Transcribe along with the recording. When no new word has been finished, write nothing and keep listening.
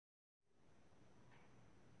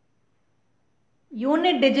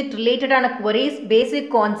Unit digit ரிலேட்டடான queries, பேசிக்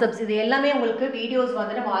concepts இது எல்லாமே உங்களுக்கு வீடியோஸ்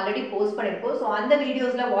வந்து நம்ம ஆல்ரெடி போஸ்ட் பண்ணியிருக்கோம். ஸோ அந்த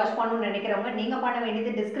வீடியோஸில் வாட்ச் பண்ணணும்னு நினைக்கிறவங்க நீங்கள் பண்ண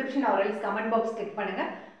வேண்டியது description or else comment box click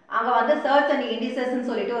பண்ணுங்கள். அங்கே வந்து சர்ச் அண்ட் இண்டிசஸ்ன்னு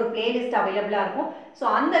சொல்லிட்டு ஒரு பிளேலிஸ்ட் அவைலபிளாக இருக்கும். ஸோ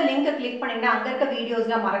அந்த லிங்கை கிளிக் பண்ணிங்கன்னா அங்கே இருக்க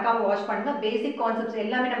வீடியோஸ்லாம் மறக்காமல் வாட்ச் பண்ணுங்கள். பேசிக் கான்செப்ட்ஸ்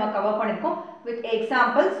எல்லாமே நம்ம கவர் பண்ணியிருக்கோம் with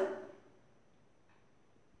examples.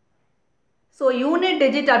 So unit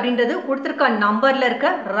digit அப்படின்றது கொடுத்துருக்க நம்பரில் இருக்க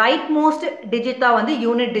ரைட் மோஸ்ட் டிஜிட் தான் வந்து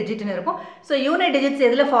யூனிட் டிஜிட்னு இருக்கும். ஸோ யூனிட் டிஜிட்ஸ்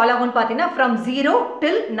எதில் ஃபாலோ ஆகும்னு பார்த்தீங்கன்னா ஃப்ரம் 0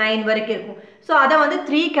 till 9 வரைக்கும் இருக்கும். ஸோ அதை வந்து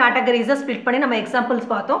 3 கேட்டகரிஸாக ஸ்பிளிட் பண்ணி நம்ம எக்ஸாம்பிள்ஸ்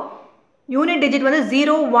பார்த்தோம். யூனிட் டிஜிட் வந்து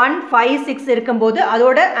 0, 1, 5, 6 இருக்கும்போது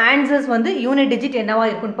அதோட ஆன்சர்ஸ் வந்து யூனிட் டிஜிட் என்னவா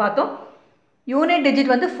இருக்குன்னு பார்த்தோம். யூனிட்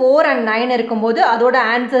டிஜிட் வந்து 4 and 9 இருக்கும்போது அதோட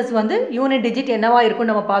ஆன்சர்ஸ் வந்து யூனிட் டிஜிட் என்னவா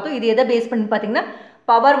இருக்குன்னு நம்ம பார்த்தோம். இது எதை பேஸ் பண்ணி பார்த்தீங்கன்னா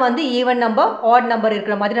பவர் வந்து ஈவன் நம்பர் ஆட் நம்பர்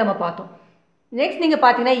இருக்கிற மாதிரி நம்ம பார்த்தோம். நெக்ஸ்ட் நீங்கள்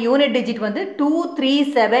பார்த்தீங்கன்னா யூனிட் டிஜிட் வந்து 2, 3,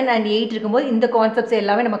 7 and 8 இருக்கும்போது இந்த கான்செப்ட்ஸ்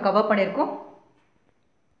எல்லாமே நம்ம கவர் பண்ணியிருக்கோம்.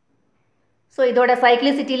 ஸோ இதோட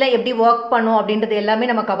சைக்ளிசிட்டியில் எப்படி ஒர்க் பண்ணும் அப்படின்றது எல்லாமே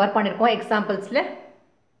நம்ம கவர் பண்ணியிருக்கோம் எக்ஸாம்பிள்ஸில்.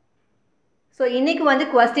 ஸோ இன்றைக்கி வந்து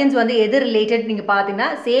கொஸ்டின்ஸ் வந்து எது ரிலேட்டட் நீங்கள் பார்த்தீங்கன்னா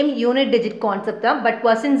சேம் யூனிட் டிஜிட் கான்செப்ட் தான். பட்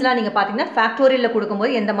கொஸ்டின்ஸ்லாம் நீங்கள் பார்த்தீங்கன்னா ஃபேக்டோரியலில்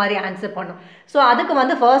கொடுக்கும்போது எந்த மாதிரி ஆன்சர் பண்ணும். ஸோ அதுக்கு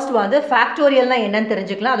வந்து ஃபர்ஸ்ட் வந்து ஃபேக்டோரியல்னால் என்னன்னு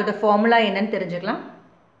தெரிஞ்சுக்கலாம், அதோட ஃபார்முலா என்னன்னு தெரிஞ்சுக்கலாம்.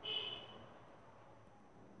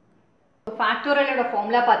 ஃபேக்டோரியலோட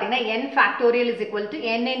ஃபார்முலா பார்த்தீங்கன்னா n factorial is equal to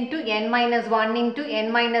n into n minus 1 into n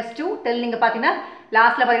minus 2 டில் நீங்கள் பார்த்தீங்கன்னா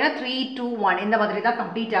லாஸ்ட்டில் பார்த்தீங்கன்னா 3, 2, 1 இந்த மாதிரி தான்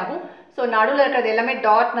கம்ப்ளீட் ஆகும். ஸோ நடுவில் இருக்கிறது எல்லாமே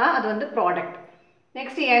டாட்னா அது வந்து ப்ராடக்ட்.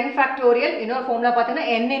 நெக்ஸ்ட் n ஃபேக்டோரியல் இன்னொரு ஃபார்முலா பார்த்தீங்கன்னா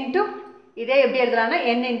n இன்ட்டு இதே எப்படி எழுதலாம்னா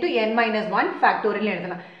n into n minus 1 factorial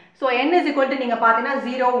எழுதலாம். So n is equal to நீங்கள் பார்த்தீங்கன்னா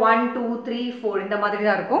 0, 1, 2, 3, 4 இந்த மாதிரி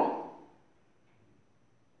தான் இருக்கும்.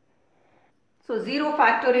 ஸோ 0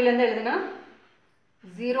 ஃபேக்டோரியல் எழுதுனா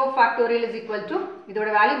 0 factorial is equal to இதோட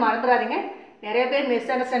வேல்யூ மறந்துடாதீங்க. நிறைய பேர் மிஸ்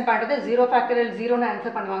அண்டர்ஸ்டாண்ட் பண்ணுறது 0 factorial 0ன்னு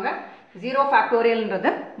ஆன்சர் பண்ணுவாங்க. 0 factorialன்றது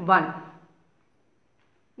 1.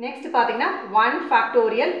 நெக்ஸ்ட் பார்த்தீங்கன்னா 1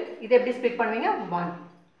 factorial இதை எப்படி ஸ்ப்ளிட் பண்ணுவீங்க 1.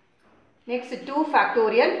 Next 2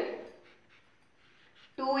 factorial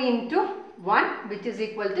 2 into 1 which is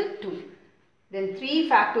equal to 2. Then 3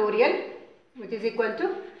 factorial which is equal to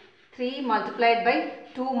 3 multiplied by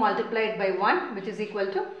 2 multiplied by 1 which is equal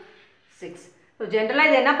to 6. So ஜென்ரலாக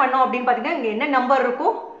இது என்ன பண்ணோம் அப்படின்னு பார்த்தீங்கன்னா இங்கே என்ன நம்பர் இருக்கோ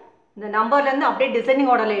இந்த நம்பர்லேருந்து அப்படியே டிசைனிங்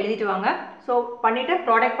ஆர்டரில் எழுதிட்டு வாங்க. ஸோ பண்ணிவிட்டு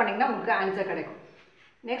ப்ராடக்ட் பண்ணிங்கன்னா உங்களுக்கு ஆன்சர் கிடைக்கும்.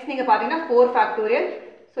 நெக்ஸ்ட் நீங்கள் பார்த்தீங்கன்னா 4 ஃபேக்டோரியல்.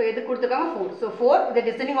 ஸோ எது கொடுத்துருக்காங்க 4. ஸோ 4 இந்த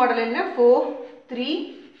டிசைனிங் ஆர்டரில் என்ன 4, 3,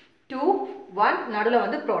 2, 1 நடுவில்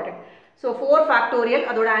வந்து ப்ராடக்ட். ஸோ 4 ஃபேக்டோரியல்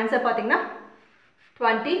அதோட ஆன்சர் பார்த்தீங்கன்னா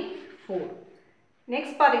 24.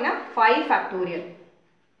 நெக்ஸ்ட் பார்த்தீங்கன்னா 5 ஃபேக்டோரியல்.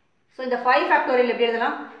 ஸோ இந்த 5 ஃபேக்டோரியல் எப்படி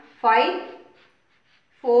எழுதலாம் 5,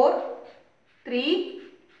 4, 3,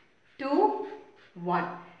 2, 1.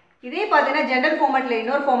 இதே பார்த்தீங்கன்னா ஜென்ரல் ஃபார்மேட்டில்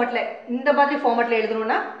இன்னொரு ஃபார்மேட்டில் இந்த மாதிரி ஃபார்மேட்டில்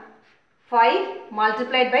எழுதணும்னா 5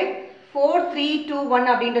 மல்டிப்ளைட் பை 4, 3, 2,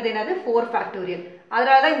 1 அப்படின்றது என்னது 4 ஃபேக்டோரியல்.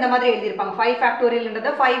 அதனால தான் இந்த மாதிரி எழுதியிருப்பாங்க 5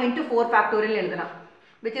 ஃபேக்டோரியல்ன்றதை 5 into 4 ஃபேக்டோரியல் எழுதலாம்.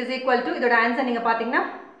 விச் இஸ் ஈக்குவல் டு இதோட ஆன்சர் நீங்கள் பார்த்தீங்கன்னா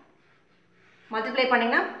மல்டிப்ளை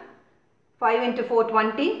பண்ணிங்கன்னா 5 into 4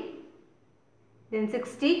 20, then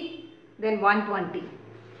 60, then 120.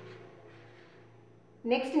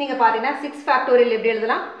 நெக்ஸ்ட் நீங்கள் பார்த்தீங்கன்னா 6 ஃபேக்டோரியல் எப்படி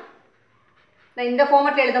எழுதலாம் நான் இந்த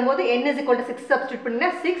ஃபார்மேட்டில் எழுதும்போது n is equal to 6 substitute பண்ணிங்கன்னா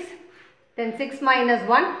 6, then 6 minus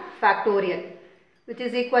 1 factorial which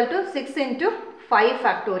is equal to 6 into 5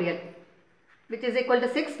 factorial which is equal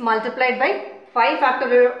to 6 multiplied by 5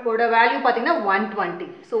 ஃபேக்டோரியலோட value பார்த்தீங்கன்னா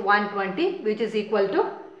 120. So 120 which is equal to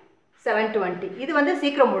 720. இது வந்து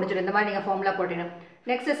சீக்கிரம் முடிஞ்சிடும் இந்த மாதிரி நீங்கள் ஃபார்முலா போட்டீங்கன்னா.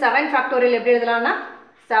 நெக்ஸ்ட் 7 ஃபேக்டோரியல் எப்படி எழுதலாம்னா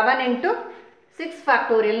 7 into 6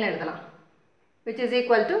 ஃபேக்டோரியல்னு எழுதலாம் which is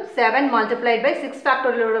equal to 7 multiplied by 6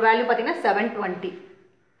 factorial value பார்த்தீங்கன்னா 720.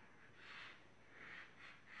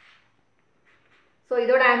 ஸோ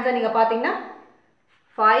இதோட ஆன்சர் நீங்கள் பார்த்தீங்கன்னா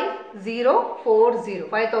 5040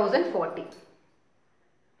 5040.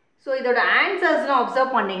 ஸோ இதோட ஆன்சர்ஸ்லாம்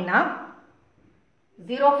அப்சர்வ் பண்ணிங்கன்னா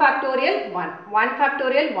 0 ஃபேக்டோரியல் 1, 1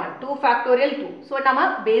 ஃபேக்டோரியல் 1, 2 ஃபேக்டோரியல் 2. ஸோ நம்ம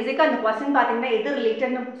பேசிக்காக இந்த கொஸ்டின் பார்த்தீங்கன்னா எது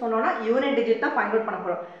ரிலேட்டட்னு சொன்னோன்னா யூனிட் டிஜிட் தான் ஃபைண்ட் அவுட் பண்ண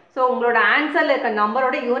போகிறோம். ஸோ உங்களோட ஆன்சரில் இருக்க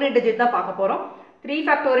நம்பரோட யூனிட் டிஜிட் தான் பார்க்க போகிறோம். 3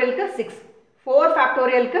 ஃபேக்டோரியலுக்கு 6, 4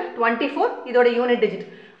 ஃபேக்டோரியலுக்கு 24 இதோட யூனிட் டிஜிட்.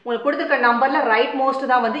 உங்களுக்கு கொடுத்துருக்க நம்பரில் ரைட் மோஸ்ட்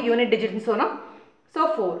தான் வந்து யூனிட் டிஜிட்னு சொன்னோம். ஸோ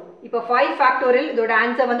 4. இப்போ 5 ஃபேக்டோரியல் இதோட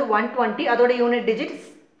ஆன்சர் வந்து 120 அதோட யூனிட் டிஜிட்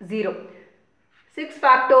 0. 6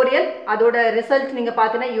 ஃபேக்டோரியல் அதோட ரிசல்ட் நீங்கள்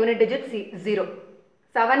பார்த்தீங்கன்னா unit digit 0.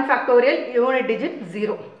 7 factorial unit digit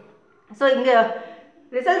 0. So இங்கே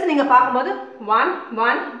ரிசல்ட்ஸ் நீங்கள் பார்க்கும்போது 1,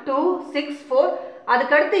 1, 2, 6, 4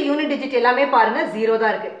 அதுக்கடுத்து யூனிட் டிஜிட் எல்லாமே பாருங்கள் 0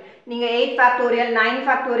 தான் இருக்குது. நீங்கள் 8 ஃபேக்டோரியல் 9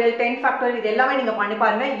 ஃபேக்டோரியல் 10 ஃபேக்டோரியல் இது எல்லாமே நீங்கள் பண்ணி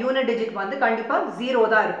பாருங்கள் யூனிட் டிஜிட் வந்து கண்டிப்பாக 0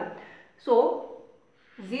 தான் இருக்கும். ஸோ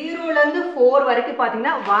 0லேருந்து 4 வரைக்கும்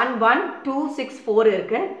பார்த்தீங்கன்னா 1 1 2 6 4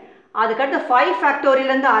 இருக்குது. அதுக்கடுத்து 5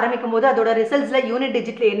 ஃபேக்டோரியலேருந்து ஆரம்பிக்கும் போது அதோட ரிசல்ட்ஸில் யூனிட்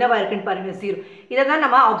டிஜிட்டில் என்னவா இருக்குன்னு பாருங்கள் 0. இதை தான்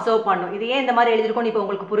நம்ம அப்சர்வ் பண்ணோம். இது ஏன் இந்த மாதிரி எழுதியிருக்கோம்னு இப்போ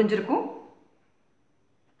உங்களுக்கு புரிஞ்சிருக்கும்.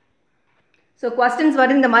 ஸோ கொஸ்டின்ஸ்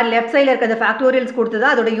வந்து இந்த மாதிரி லெஃப்ட் சைடில் இருக்கிற ஃபேக்டோரியல்ஸ் கொடுத்து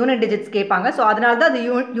தான் அதோட யூனிட் டிஜிட்ஸ் கேட்பாங்க. ஸோ அதனால தான் அது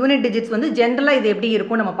யூனிட் டிஜிட்ஸ் வந்து ஜென்ரலாக இது எப்படி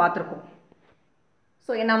இருக்கும் நம்ம பார்த்துருக்கோம்.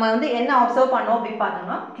 ஸோ நம்ம வந்து என்ன அப்சர்வ் பண்ணோம் அப்படின்னு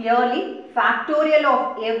பார்த்தோம்னா clearly factorial of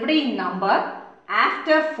every number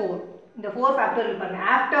after 4, இந்த 4 ஃபேக்டோரியல் பாருங்கள்,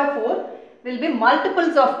 after 4 will be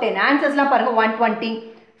multiples of 10. ஆன்சர்ஸ்லாம் பாருங்கள் 120,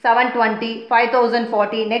 720,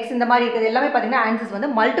 5040 நெக்ஸ்ட் இந்த மாதிரி இருக்கிறது எல்லாமே பார்த்தீங்கன்னா ஆன்சர்ஸ் வந்து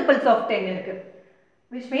மல்டிபிள்ஸ் ஆஃப் 10 இருக்குது.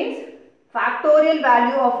 which means factorial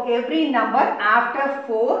value of every number after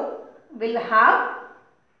 4 will have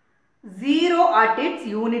 0 at its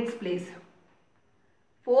units place.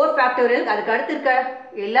 4 factorial அதுக்கு அடுத்து இருக்க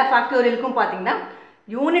எல்லா ஃபேக்டோரியலுக்கும் பார்த்தீங்கன்னா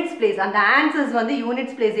யூனிட்ஸ் பிளேஸ், அந்த ஆன்சர்ஸ் வந்து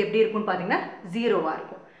யூனிட்ஸ் பிளேஸ் எப்படி இருக்குன்னு பார்த்தீங்கன்னா 0வாக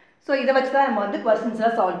இருக்கும். ஸோ இதை வச்சு தான் நம்ம வந்து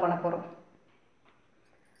கொஸ்டின்ஸ்லாம் சால்வ் பண்ண போகிறோம்.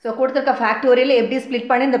 ஸோ கொடுத்துருக்க ஃபேக்டோரியல் எப்படி ஸ்ப்ளிட்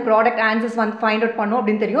பண்ணி இந்த ப்ராடக்ட் ஆன்சர்ஸ் வந்து ஃபைண்ட் அவுட் பண்ணோம்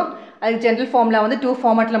அப்படின்னு தெரியும். அதுக்கு ஜென்ரல் ஃபார்மில் வந்து 2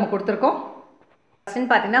 ஃபார்மேட்டில் நம்ம கொடுத்துருக்கோம். கொஸ்டின்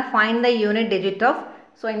பார்த்தீங்கன்னா find the unit digit of.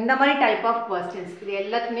 So இந்த மாதிரி டைப் ஆஃப் கொஸ்டின்ஸ் இது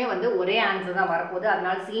எல்லாத்துக்குமே வந்து ஒரே ஆன்சர் தான் வரப்போகுது.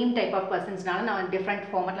 அதனால சேம் டைப் ஆஃப் கொஸ்டின்ஸ்னால நம்ம டிஃப்ரெண்ட்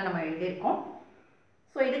ஃபார்மேட்டில் நம்ம எழுதியிருக்கோம்.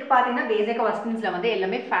 ஸோ இதுக்கு பார்த்தீங்கன்னா பேசிக் கொஸ்டின்ஸில் வந்து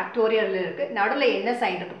எல்லாமே ஃபேக்டோரியல் இருக்குது. நடுவில் என்ன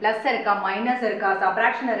சைன் இருக்குது, ப்ளஸ் இருக்கா, மைனஸ் இருக்கா,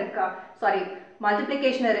 சப்ராக்ஷன் இருக்கா, சாரி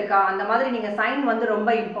மல்டிப்ளிகேஷன் இருக்கா, அந்த மாதிரி நீங்கள் சைன் வந்து ரொம்ப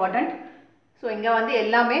இம்பார்ட்டண்ட். ஸோ இங்கே வந்து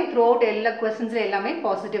எல்லாமே த்ரூ அவுட் எல்லா கொஸ்டின்ஸில் எல்லாமே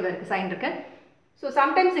பாசிட்டிவ் இருக்குது, சைன் இருக்குது. ஸோ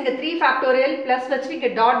சம்டைம்ஸ் இங்கே 3 ஃபேக்டோரியல் ப்ளஸ் வச்சுட்டு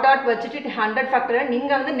இங்கே டாட் வச்சுட்டு 100 ஃபேக்டோரியல்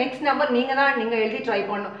நீங்கள் வந்து நெக்ஸ்ட் நம்பர் நீங்கள் எழுதி ட்ரை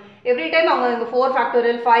பண்ணணும். எவ்ரி டைம் அவங்க இங்கே 4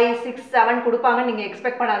 ஃபேக்டோரியல் 5 6 7 கொடுப்பாங்கன்னு நீங்கள்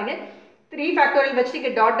எக்ஸ்பெக்ட் பண்ணாதீங்க. 3 ஃபேக்டோரியல் வச்சுட்டு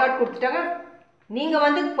இங்கே டாட் கொடுத்துட்டாங்க, நீங்கள்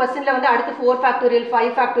வந்து கொஸ்டினில் வந்து அடுத்து 4 ஃபேக்டோரியல்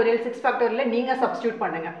 5 ஃபேக்டோரியல் 6 ஃபேக்டோரியல் நீங்கள் சப்ஸ்டியூட்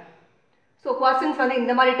பண்ணுங்கள். ஸோ கொஸ்டின்ஸ் வந்து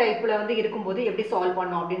இந்த மாதிரி டைப்பில் வந்து இருக்கும்போது எப்படி சால்வ்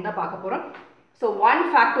பண்ணோம் அப்படின்னு தான் பார்க்க போகிறோம். ஸோ 1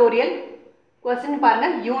 ஃபேக்டோரியல் கொஸ்டின்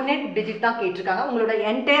பாருங்கள் யூனிட் டிஜிட் தான் கேட்டிருக்காங்க, உங்களோட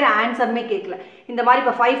என்டையர் ஆன்சருமே கேட்கல. இந்த மாதிரி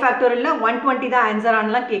இப்போ 5 ஃபேக்டோரியலில் 120 தான் ஆன்சர்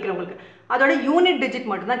ஆனலாம் கேட்குறேன் உங்களுக்கு, அதோட யூனிட் டிஜிட்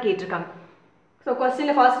மட்டும் தான் கேட்டிருக்காங்க. ஸோ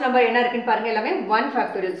கொஸ்டினில் ஃபர்ஸ்ட் நம்பர் என்ன இருக்குன்னு பாருங்கள், எல்லாமே 1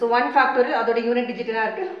 ஃபேக்டோரியல். ஸோ 1 ஃபேக்டோரியல் அதோட யூனிட் டிஜிட் என்ன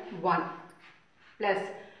இருக்குது 1 ப்ளஸ்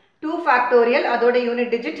 2 ஃபேக்டோரியல் அதோட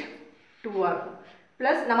யூனிட் டிஜிட் 2 இருக்கும்.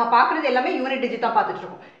 ப்ளஸ் நம்ம பார்க்குறது எல்லாமே யூனிட் டிஜிட் தான் பார்த்துட்டு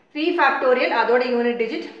இருக்கோம். 3 ஃபேக்டோரியல் அதோட யூனிட்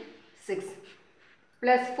டிஜிட் 6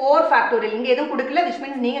 ப்ளஸ் 4 ஃபேக்டோரியல் இங்கே எதுவும் கொடுக்கல, விச்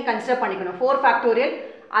மீன்ஸ் நீங்கள் கன்சிடர் பண்ணிக்கணும். 4 ஃபேக்டோரியல்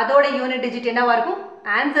அதோட யூனிட் டிஜிட் என்னவாக இருக்கும்,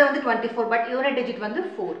 ஆன்சர் வந்து 24 பட் யூனிட் டிஜிட் வந்து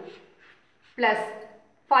 4 ப்ளஸ்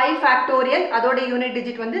 5 ஃபேக்டோரியல் அதோட யூனிட்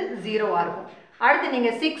டிஜிட் வந்து 0வாக இருக்கும். அடுத்து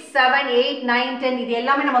நீங்கள் 6 7 8 9 10 இது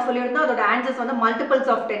எல்லாமே நம்ம சொல்லியிருந்தோம், அதோட ஆன்சர்ஸ் வந்து multiples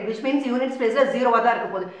of 10 which means units பிளேஸில் 0வாக தான் இருக்க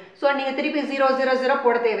போகுது. ஸோ நீங்கள் திருப்பி 0 0 0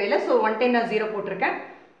 போட தேவையில்லை. ஸோ 110 நான் 0 போட்டிருக்கேன்.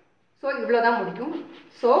 ஸோ இவ்வளோ தான் முடிக்கும்.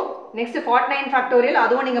 ஸோ நெக்ஸ்ட்டு 49 ஃபேக்டோரியல்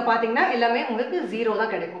அதுவும் நீங்கள் பார்த்தீங்கன்னா எல்லாமே உங்களுக்கு 0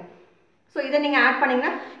 தான் கிடைக்கும். ஸோ இதை நீங்கள் ஆட்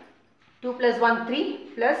பண்ணிங்கன்னா 2 + 1 3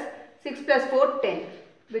 plus 6 + 4 10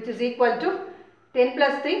 which is equal to 10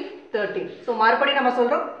 + 3 13. So மறுபடியும் நம்ம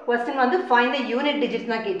சொல்கிறோம் கொஸ்டின் வந்து ஃபைண்ட் த யூனிட்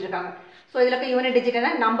டிஜிட்ஸ் தான் கேட்டிருக்காங்க. ஸோ இதில் இருக்க யூனிட் டிஜிட்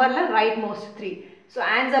என்ன, நம்பரில் ரைட் மோஸ்ட் 3. ஸோ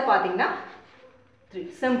ஆன்சர் பார்த்தீங்கன்னா 3,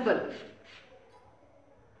 சிம்பிள்.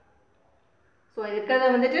 ஸோ இருக்கிறத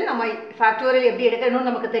வந்துட்டு நம்ம ஃபேக்டோரியல் எப்படி எடுக்கணும்னு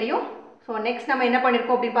நமக்கு தெரியும். ஸோ நெக்ஸ்ட் நம்ம என்ன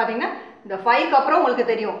பண்ணியிருக்கோம் அப்படின்னு பார்த்தீங்கன்னா இந்த 5க்கு அப்புறம் உங்களுக்கு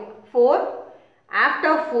தெரியும் 4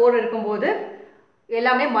 ஆஃப்டர் 4 இருக்கும்போது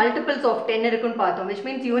எல்லாமே மல்டிபிள்ஸ் ஆஃப் 10 இருக்குன்னு பார்த்தோம், விச்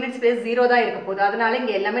மீன்ஸ் யூனிட் ஸ்பேஸ் 0 தான் இருக்க போகுது. அதனால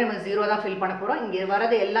இங்கே எல்லாமே நம்ம 0 தான் ஃபில் பண்ண போகிறோம். இங்கே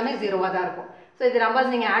வரது எல்லாமே 0வாக தான் இருக்கும். ஸோ இது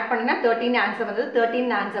நம்பர்ஸ் நீங்கள் ஆட் பண்ணிங்கன்னா 13 ஆன்சர் வந்தது.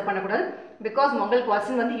 13 ஆன்சர் பண்ணக்கூடாது, பிகாஸ் உங்களுக்கு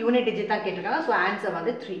கொஸ்டின் வந்து யூனிட் டிஜிட் தான் கேட்டிருக்காங்க. ஸோ ஆன்சர்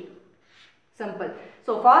வந்து 3, சிம்பிள்.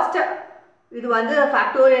 ஸோ ஃபர்ஸ்ட் இது வந்து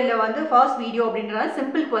ஃபேக்டோரியலில் வந்து ஃபர்ஸ்ட் வீடியோ அப்படின்றனால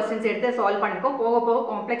சிம்பிள் கொஸ்டின்ஸ் எடுத்து சால்வ் பண்ணியிருக்கோம். போக போக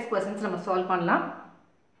காம்ப்ளெக்ஸ் கொஸ்டின்ஸ் நம்ம சால்வ் பண்ணலாம்.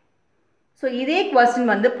 ஸோ இதே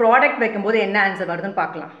கொஸ்டின் வந்து ப்ராடக்ட் வைக்கும்போது என்ன ஆன்சர் வருதுன்னு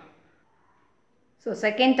பார்க்கலாம். ஸோ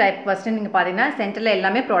செகண்ட் டைப் கொஸ்டின் நீங்கள் பார்த்தீங்கன்னா சென்டரில்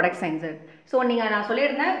எல்லாமே ப்ராடக்ட் சைன்ஸ் இருக்குது. ஸோ நான்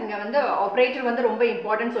சொல்லியிருந்தேன் இங்கே வந்து ஆப்ரேட்டர் வந்து ரொம்ப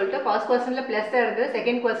இம்பார்ட்டன்ட் சொல்லிட்டு ஃபர்ஸ்ட் கொஸ்டினில் ப்ளஸ் இருக்குது,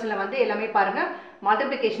 செகண்ட் கொஸ்டினில் வந்து எல்லாமே பாருங்கள்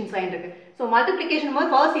மல்டிப்ளிகேஷன் சைன் இருக்குது. ஸோ மல்டிப்ளிகேஷன்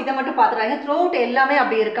போது ஃபர்ஸ்ட் இதை மட்டும் பார்த்துறாங்க, த்ரூ அவுட் எல்லாமே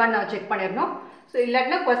அப்படி இருக்கான்னு நான் செக் பண்ணிடணும். ஸோ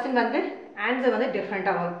இல்லாட்டினா கொஸ்டின் வந்து ஆன்சர் வந்து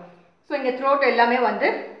டிஃப்ரெண்ட்டாக வரும். ஸோ இங்கே த்ரூ அவுட் எல்லாமே வந்து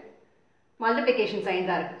மல்டிப்ளிகேஷன் சைன்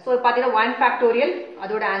தான் இருக்குது. ஸோ பார்த்தீங்கன்னா 1 ஃபேக்டோரியல்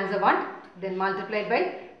அதோட answer 1, then multiplied by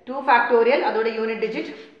 2 factorial அதோட யூனிட் டிஜிட்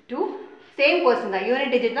 2, சேம் கொஸ்டின் தான்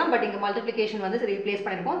யூனிட் டிஜிட் தான், பட் இங்கே மல்டிப்ளிகேஷன் வந்து ரீப்ளேஸ்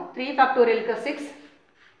பண்ணியிருக்கோம். 3 ஃபேக்டோரியலுக்கு 6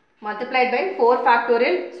 மல்டிப்ளைட் பை 4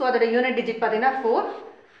 ஃபேக்டோரியல், ஸோ அதோட யூனிட் டிஜிட் பார்த்தீங்கன்னா 4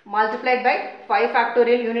 multiplied by 5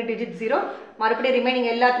 factorial unit digit 0, மறுபடியும் ரிமைனிங்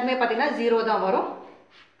எல்லாத்துக்குமே பார்த்தீங்கன்னா 0 தான் வரும்.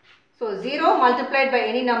 So 0 multiplied by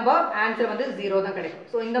any number answer வந்து 0 தான் கிடைக்கும்.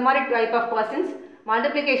 ஸோ இந்த மாதிரி type of questions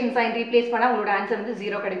multiplication sign replace பண்ணால் உங்களோட ஆன்சர் வந்து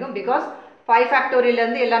 0 கிடைக்கும், பிகாஸ் 5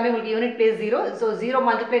 ஃபேக்டோரியல்லேருந்து எல்லாமே உங்களுக்கு unit place 0. So 0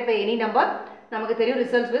 multiplied by any number நமக்கு தெரியும்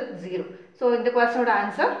ரிசல்ட்ஸ் வித் 0. ஸோ இந்த கொஸ்டினோட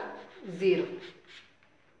ஆன்சர் 0.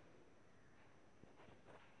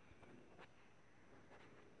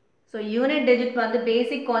 ஸோ யூனிட் டிஜிட் வந்து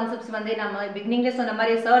பேசிக் கான்செப்ட்ஸ் வந்து நம்ம பிகினிங்ல சொன்ன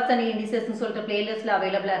மாதிரி சர்ட்ஸ் அண்ட் இண்டிசஸ்ன்னு சொல்லிட்டு பிளேலிஸ்ட்டில்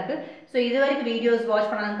அவைலபிளாக இருக்குது. ஸோ இது வரைக்கும் வீடியோஸ் வாட்ச்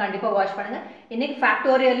பண்ணாலும் கண்டிப்பாக வாட்ச் பண்ணுங்கள். இன்னைக்கு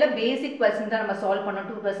ஃபேக்டோரியலில் பேசிக் கொஸ்டின் தான் நம்ம சால்வ் பண்ணோம்,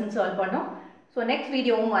 2 கொஸ்டின் சால்வ் பண்ணோம். ஸோ நெக்ஸ்ட்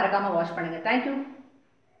வீடியோவும் மறக்காமல் வாட்ச் பண்ணுங்கள். தேங்க்யூ.